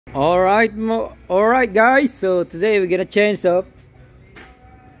Alright guys, so today we're gonna change up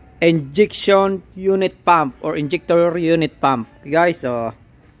injection unit pump or injector unit pump. Okay, guys, so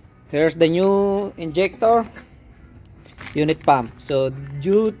here's the new injector unit pump. So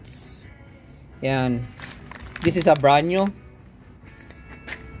DEUTS, yan, this is a brand new,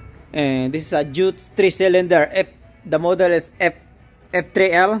 and this is a DEUTS 3-cylinder. The model is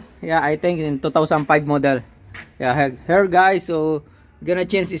F3L. Yeah, I think in 2005 model. Yeah, here guys, so gonna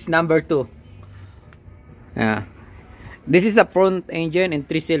change is number 2. Yeah, this is a front engine in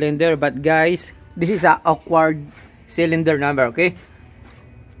 3-cylinder, but guys, this is a awkward cylinder number. Okay,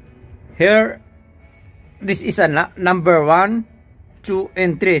 here this is a number 1, 2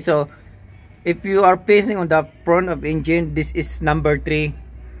 and 3. So if you are facing on the front of engine, this is number 3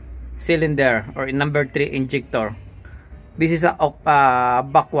 cylinder or number 3 injector. This is a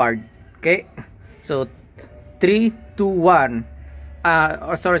backward. Okay, so 3, 2, 1.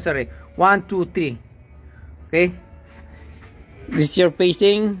 Sorry, 1, 2, 3. Okay, this is your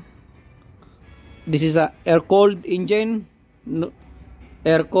facing. This is a air cooled engine. No,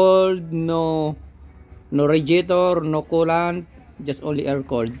 air cooled, no radiator, no coolant, just only air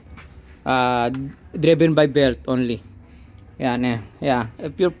cooled. Driven by belt only. Yeah.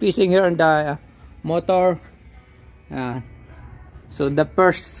 If you're facing here on the motor, so the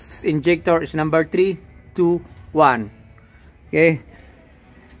first injector is number 3, 2, 1. Okay,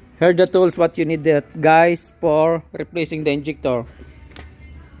 here are the tools what you need, guys, for replacing the injector.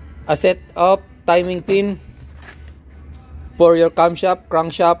 A set of timing pin for your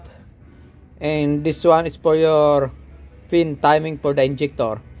crankshaft, and this one is for your pin timing for the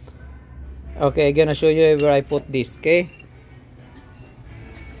injector. Okay, I'm gonna show you where I put this. Okay,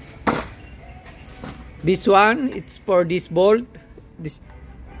 this one, it's for this bolt. This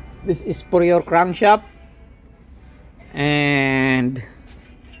is for your crankshaft, and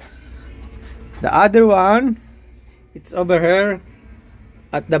the other one, it's over here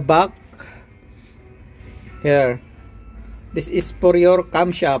at the back here. This is for your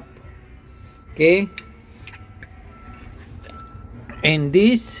camshaft. Okay, and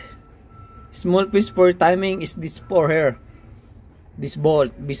this small piece for timing is this for here, this bolt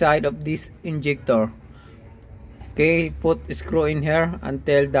beside of this injector. Okay, put a screw in here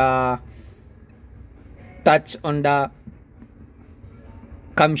until the touch on the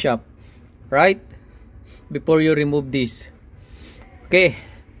camshaft, right before you remove this. Okay,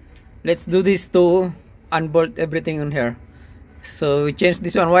 let's do this to unbolt everything on here. So we change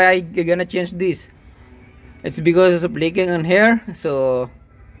this one. Why I gonna change this? It's because of leaking on here. So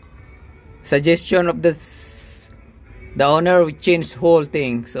suggestion of the owner, we change whole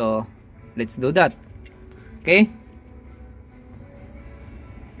thing. So let's do that. Okay,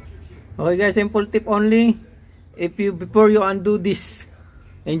 guys, simple tip only. Before you undo this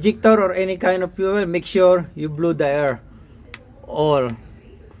injector or any kind of fuel, make sure you blow the air all,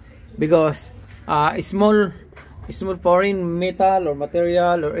 because small foreign metal or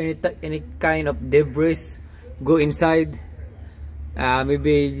material or any kind of debris go inside.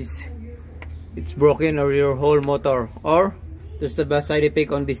 Maybe it's broken, or your whole motor, or there's the best side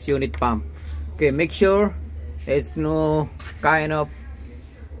effect on this unit pump. Okay, make sure there's no kind of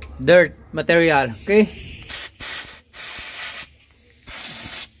dirt material. Okay,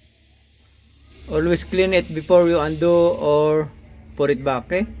 always clean it before you undo or put it back.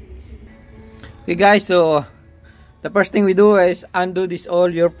 Okay guys, so the first thing we do is undo this all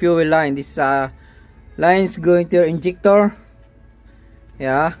your fuel line. This lines going to your injector.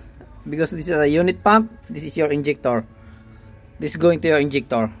 Yeah, because this is a unit pump, this is your injector. This is going to your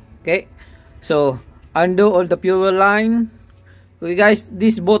injector. Okay, so undo all the fuel line. Okay guys,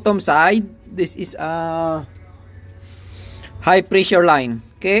 this bottom side, this is a high pressure line.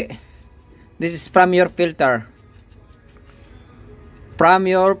 Okay, this is from your filter, from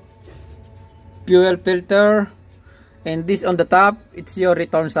your fuel filter, and this on the top, it's your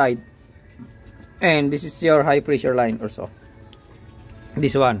return side, and this is your high pressure line also,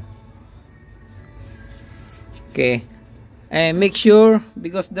 this one. Okay, and make sure,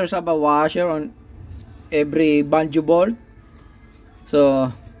 because there's a washer on every banjo bolt,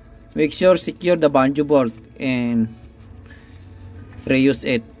 so make sure secure the banjo bolt and reuse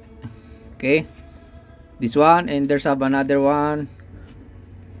it. Okay, this one, and there's another one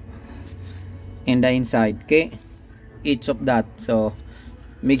in the inside. Okay, each of that, so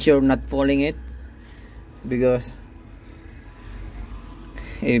make sure not falling it, because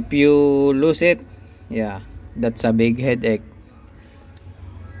if you lose it, yeah, that's a big headache.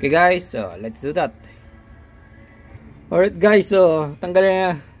 Okay guys, so let's do that. Alright guys, so tanggalin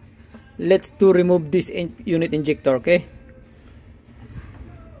na. Let's remove this unit injector. Okay,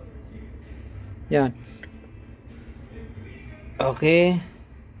 Yan. Okay.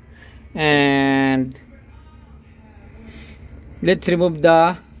 And let's remove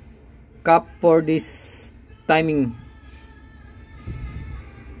the cap for this timing.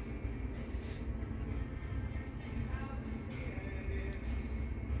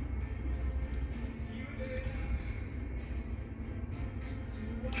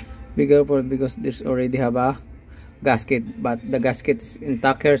 Be careful because there's already have a gasket, but the gasket is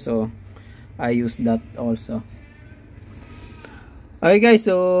intact here, so I use that also. Okay guys,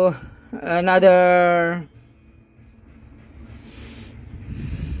 so another,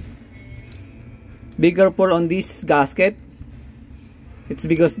 be careful on this gasket. It's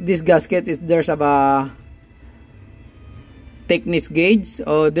because this gasket is, there's a thickness gauge,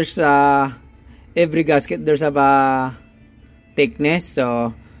 or there's a, every gasket there's a thickness,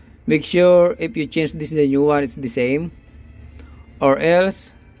 so make sure if you change this, the new one, it's the same, or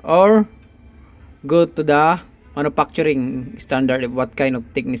else, or go to the manufacturing standard of what kind of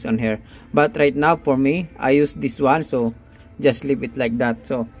thickness on here. But right now for me, I use this one, so just leave it like that.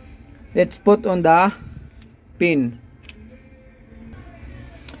 So let's put on the pin.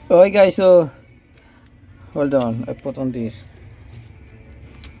 Okay guys, so hold on, I put on this.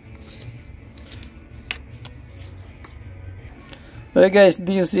 Okay guys,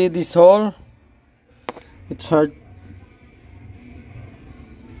 do you see this hole? It's hard.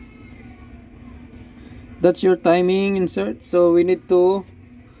 That's your timing insert, so we need to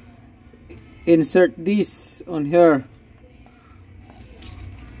insert this on here.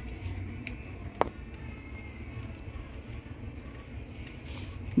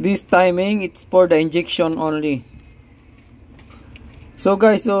 This timing, it's for the injection only. So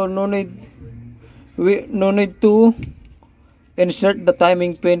guys, so no need to insert the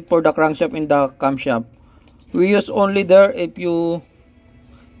timing pin for the crankshaft in the camshaft. We use only there if you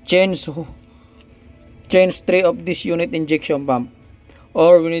change 3 of this unit injection pump,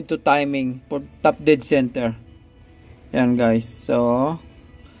 or we need to timing for top dead center. Yan guys. So,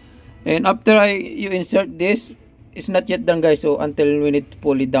 and after you insert this, it's not yet done guys, so until we need to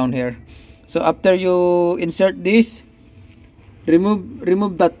pull it down here. So after you insert this, remove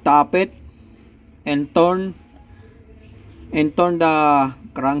the tappet and turn the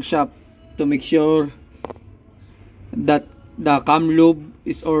crankshaft to make sure that the cam loop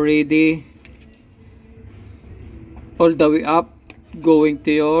is already all the way up going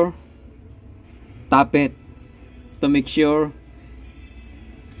to your tappet to make sure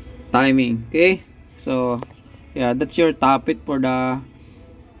timing. Okay, so yeah, that's your tappet for the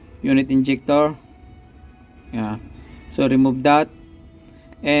unit injector. Yeah, so remove that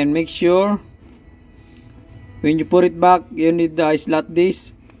and make sure when you put it back, you need the slot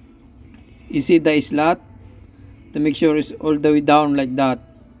this. You see the slot to make sure it's all the way down like that,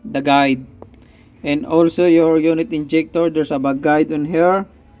 the guide. And also your unit injector, there's a back guide on here.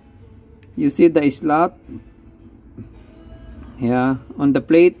 You see the slot, yeah, on the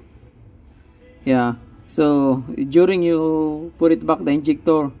plate. Yeah, so during you put it back the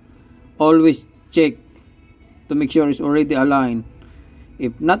injector, always check to make sure it's already aligned.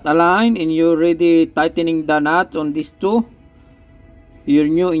 If not aligned and you're already tightening the nuts on these two, your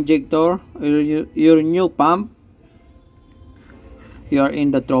new injector, your new pump, you are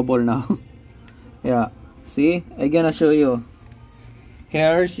in the trouble now. Yeah, see, I'm gonna show you.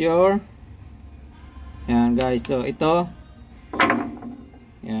 Here's your, yan guys, so ito,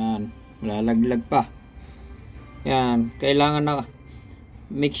 yan, malalaglag pa. Yan, kailangan na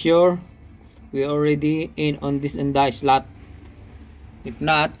make sure we already in on this and the slot. If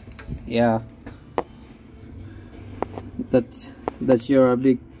not, yeah, that's your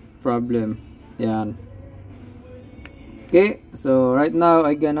big problem. Yan. Okay, so right now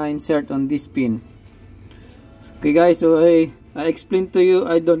I gonna insert on this pin. Okay guys, so I explained to you.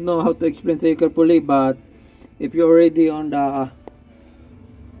 I don't know how to explain to you carefully, but if you already on the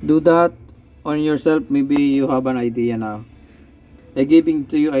do that on yourself, maybe you have an idea now. I giving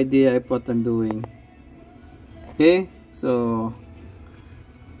to you idea of what I'm doing. Okay, so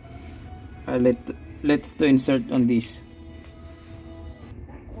let's to insert on this.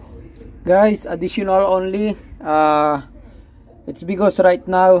 Guys, additional only. It's because right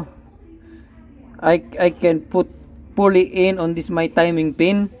now I can pull it in on this my timing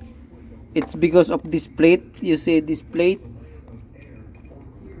pin. It's because of this plate. You see this plate,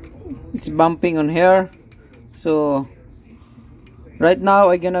 it's bumping on here. So right now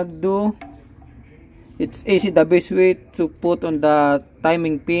I'm gonna do, it's easy, the best way to put on the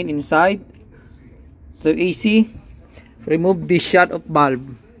timing pin inside. So easy, remove this shot of bulb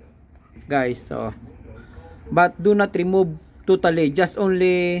guys. So but do not remove totally, just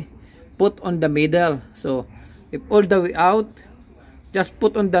only put on the middle. So if all the way out, just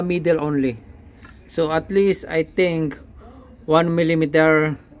put on the middle only. So at least I think 1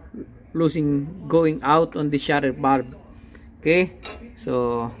 millimeter losing going out on the shutter bulb. Okay,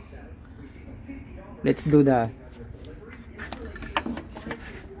 so let's do that.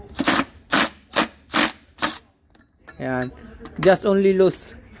 And just only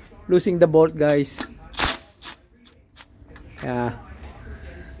losing the bolt, guys. Yeah.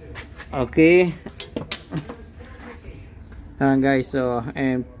 Okay. Guys, so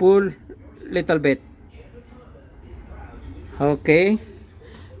and pull little bit. Okay.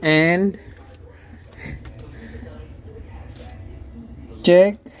 And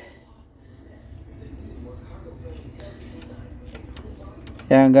check.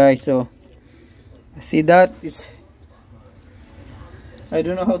 Yeah, guys, so see that is, I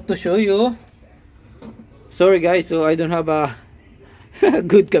don't know how to show you. Sorry guys, so I don't have a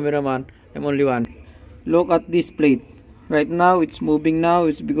good cameraman. I'm only one. Look at this plate. Right now it's moving now.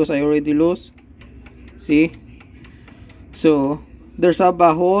 It's because I already lost. See? So there's a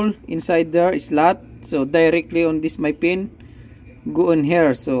hole inside there, slot. So directly on this my pin go in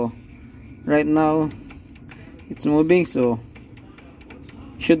here. So right now it's moving, so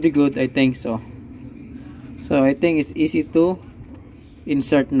should be good, I think so. So I think it's easy to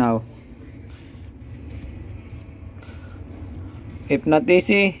insert now. If not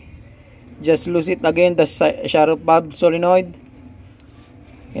easy, just lose it again, the shutter bulb solenoid.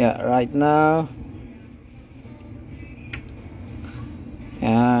 Yeah, right now.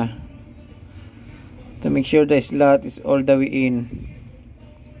 Yeah, to make sure the slot is all the way in.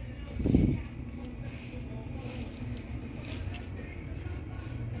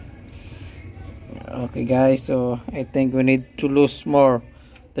 Okay guys, so I think we need to lose more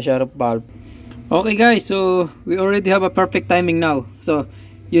the shutter bulb. Okay guys, so we already have a perfect timing now. So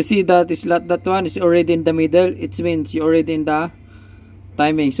you see that slot, that one is already in the middle. It means you're already in the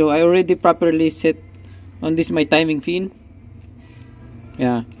timing. So I already properly set on this my timing pin.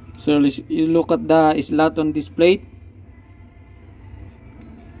 Yeah, so you look at the slot on this plate.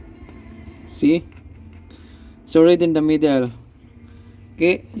 See, it's already in the middle.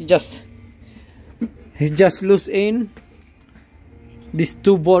 Okay, just loose in this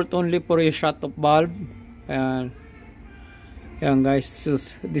 2 volt only for your shut-off bulb. And guys, so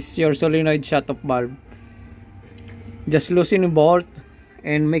this is your solenoid shut-off bulb. Just loosen the bolt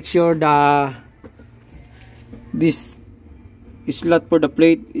and make sure this slot for the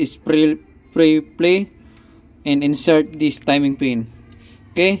plate is pre-play and insert this timing pin.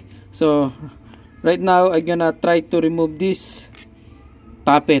 Okay, so right now I'm gonna try to remove this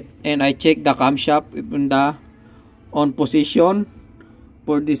tappet, and I check the camshaft in the on position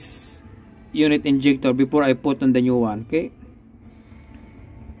for this unit injector before I put on the new one. Okay.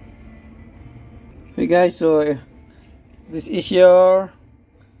 Hey guys, so this is your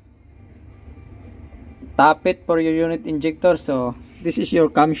tappet for your unit injector. So this is your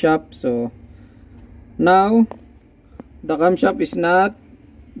camshaft. So now the camshaft is not,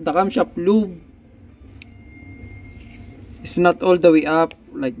 the camshaft lube is not all the way up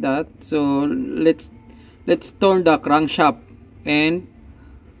like that. So let's turn the crankshaft, and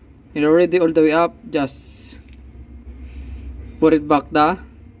it already all the way up. Just put it back the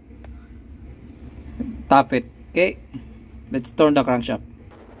tappet. Okay, let's turn the crankshaft.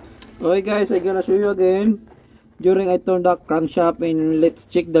 Okay guys, I'm gonna show you again during I turn the crankshaft, and let's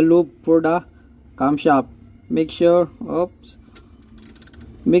check the lube for the camshaft. Make sure, oops,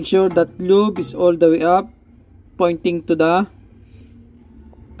 make sure that lube is all the way up, pointing to the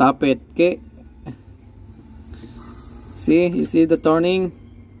tappet. Okay, see, you see the turning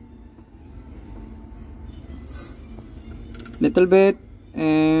little bit,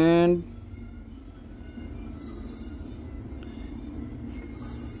 and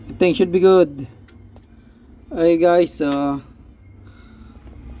I think should be good. Hey guys, and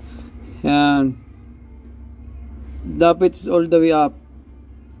tappet is all the way up.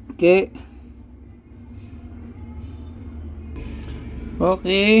 Okay.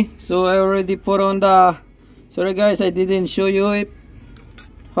 Okay, so I already put on the, sorry guys, I didn't show you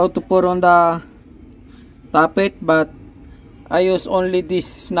how to put on the tappet, but I use only this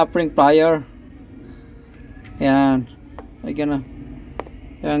snap ring plier. And I gonna,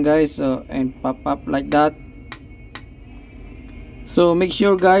 yan guys, so, and pop up like that. So make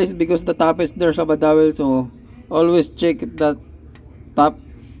sure guys, because the tappet there's a dowel, so always check that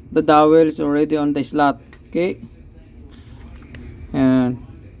the dowel is already on the slot. Okay,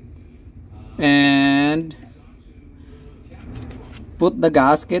 and put the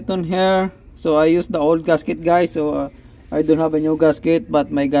gasket on here. So I use the old gasket guys, so I don't have a new gasket, but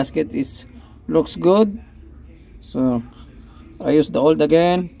my gasket is looks good. So I use the old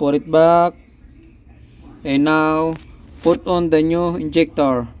again, put it back, and now put on the new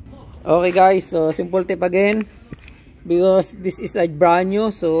injector. Okay guys, so simple tip again, because this is a brand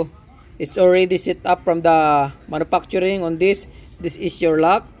new, so it's already set up from the manufacturing on this. This is your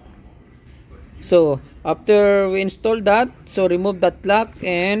lock. So after we install that, so remove that lock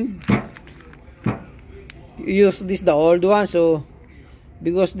and use this, the old one. So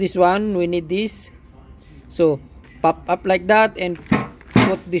because this one we need this, so pop up like that and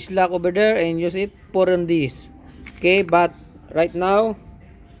put this lock over there and use it, put on this. Okay, but right now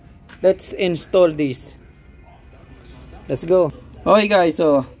let's install this. Let's go. Okay guys,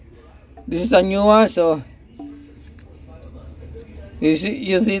 so this is a new one. So you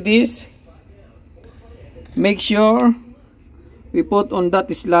see this, make sure we put on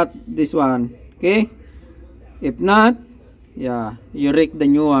that slot this one. Okay, if not, yeah, you rig the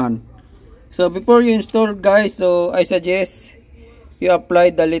new one. So before you install guys, so I suggest you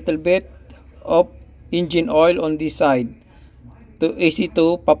apply the little bit of engine oil on this side to easy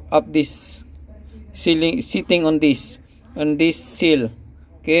to pop up this sealing, sitting on this seal.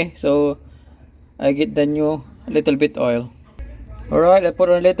 Okay, so I get the new little bit oil. Alright, I put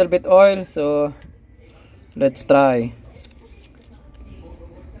on a little bit oil, so let's try.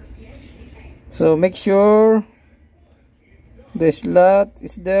 So make sure the slot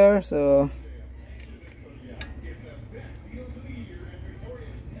is there. So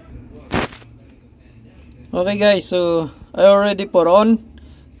okay guys, so I already put on.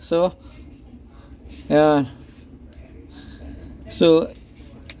 So yeah, so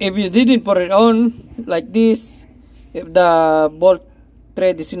if you didn't put it on like this, if the bolt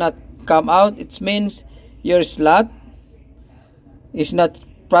thread is not come out, it means your slot is not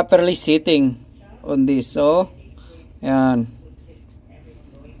properly sitting on this. So yan.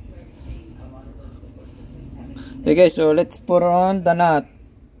 Okay, so let's put on the nut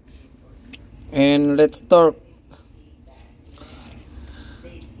and let's torque.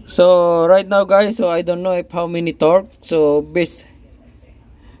 So right now guys, so I don't know if how many torque, so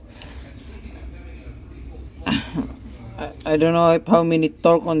I don't know if how many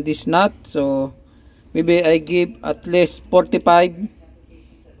torque on this nut, so maybe I give at least 45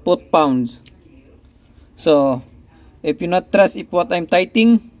 foot-pounds. So if you not trust if what I'm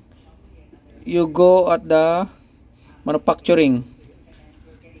tightening, you go at the manufacturing.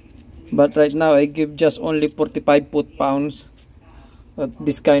 But right now I give just only 45 foot-pounds at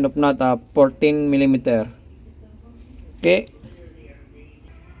this kind of nut, 14 millimeter. Okay,